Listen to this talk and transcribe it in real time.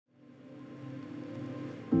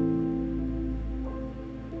The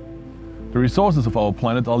resources of our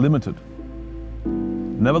planet are limited.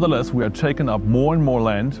 Nevertheless, we are taking up more and more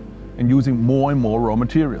land and using more and more raw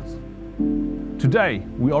materials. Today,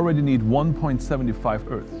 we already need 1.75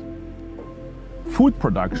 Earths. Food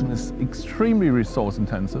production is extremely resource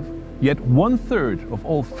intensive, yet 1/3 of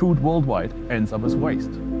all food worldwide ends up as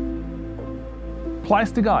waste.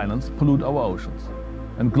 Plastic islands pollute our oceans,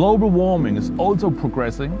 and global warming is also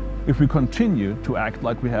progressing if we continue to act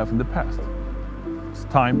like we have in the past. It's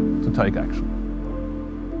time to take action.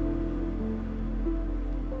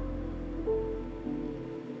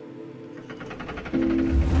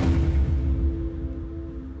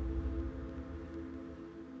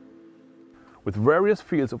 With various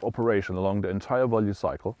fields of operation along the entire value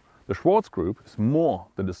cycle, the Schwarz Group is more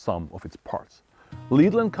than the sum of its parts.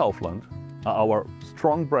 Lidl and Kaufland are our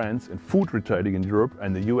strong brands in food retailing in Europe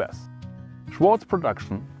and the US. Schwarz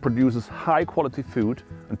Production produces high-quality food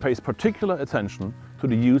and pays particular attention to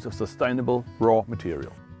the use of sustainable raw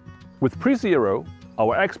material. With PreZero,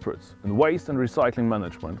 our experts in waste and recycling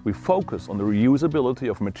management, we focus on the reusability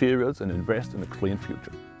of materials and invest in a clean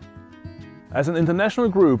future. As an international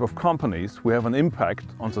group of companies, we have an impact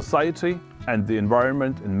on society and the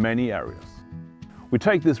environment in many areas. We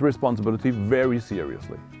take this responsibility very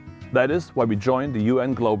seriously. That is why we joined the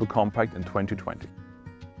UN Global Compact in 2020.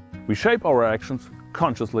 We shape our actions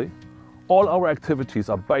consciously. All our activities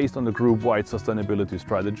are based on the group-wide sustainability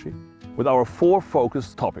strategy with our 4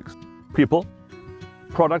 focus topics: people,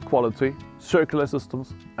 product quality, circular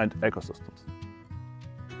systems and ecosystems.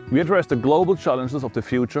 We address the global challenges of the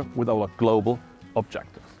future with our global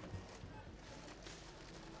objectives.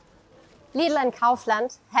 Lidl and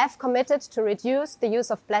Kaufland have committed to reduce the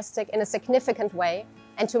use of plastic in a significant way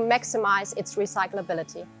and to maximize its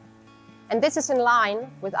recyclability. And this is in line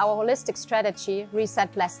with our holistic strategy,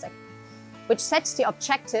 Reset Plastic, which sets the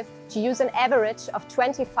objective to use an average of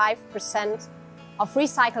 25% of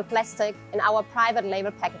recycled plastic in our private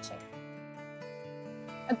label packaging.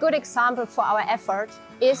 A good example for our effort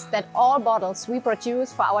is that all bottles we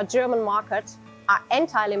produce for our German market are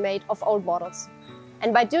entirely made of old bottles.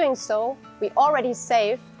 And by doing so, we already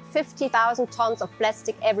save 50,000 tons of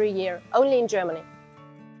plastic every year, only in Germany.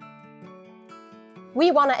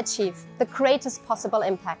 We want to achieve the greatest possible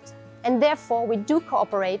impact, and therefore we do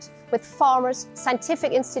cooperate with farmers,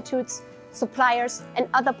 scientific institutes, suppliers and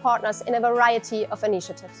other partners in a variety of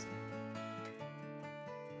initiatives.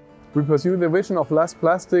 We pursue the vision of less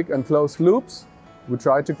plastic and closed loops. We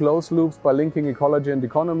try to close loops by linking ecology and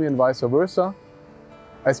economy and vice versa.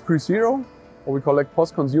 As PreZero, we collect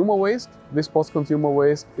post-consumer waste. This post-consumer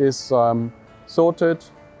waste is sorted,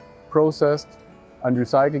 processed and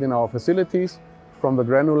recycled in our facilities. From the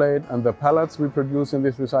granulate and the pellets we produce in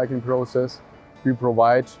this recycling process, we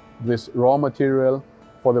provide this raw material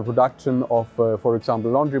for the production of, for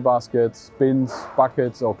example, laundry baskets, bins,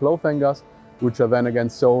 buckets or cloth hangers, which are then again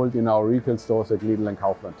sold in our retail stores at Lidl and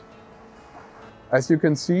Kaufland. As you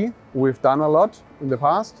can see, we've done a lot in the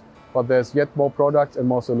past, but there's yet more products and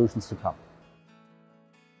more solutions to come.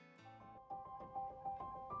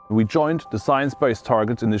 We joined the Science Based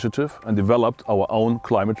Targets initiative and developed our own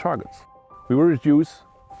climate targets. We will reduce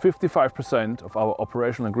 55% of our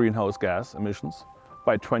operational greenhouse gas emissions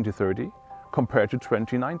by 2030 compared to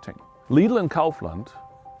 2019. Lidl and Kaufland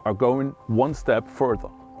are going one step further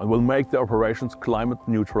and will make their operations climate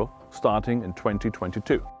neutral starting in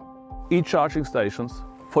 2022. E-charging stations,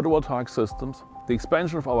 photovoltaic systems, the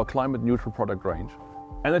expansion of our climate neutral product range,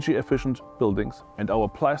 energy efficient buildings and our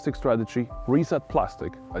plastic strategy Reset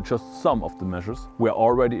Plastic are just some of the measures we are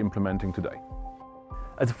already implementing today.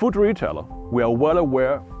 As a food retailer, we are well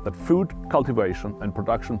aware that food cultivation and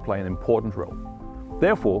production play an important role.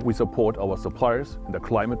 Therefore, we support our suppliers in their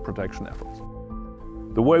climate protection efforts.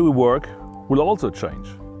 The way we work will also change.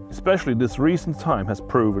 Especially this recent time has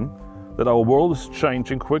proven that our world is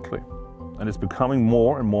changing quickly and is becoming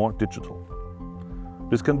more and more digital.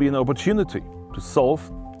 This can be an opportunity to solve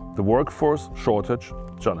the workforce shortage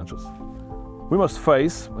challenges. We must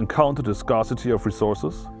face and counter the scarcity of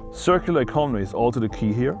resources. Circular economy is also the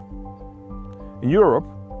key here. In Europe,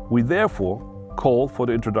 we therefore call for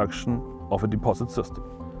the introduction of a deposit system.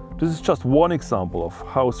 This is just one example of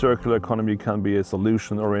how circular economy can be a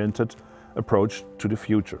solution-oriented approach to the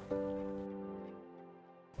future.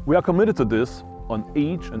 We are committed to this on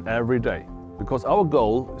each and every day because our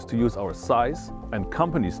goal is to use our size and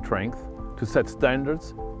company strength to set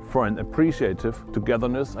standards for an appreciative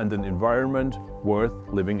togetherness and an environment worth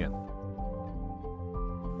living in.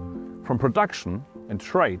 From production and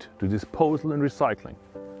trade to disposal and recycling,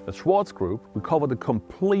 at Schwarz Group we cover the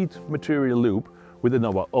complete material loop within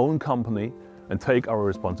our own company and take our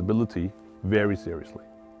responsibility very seriously.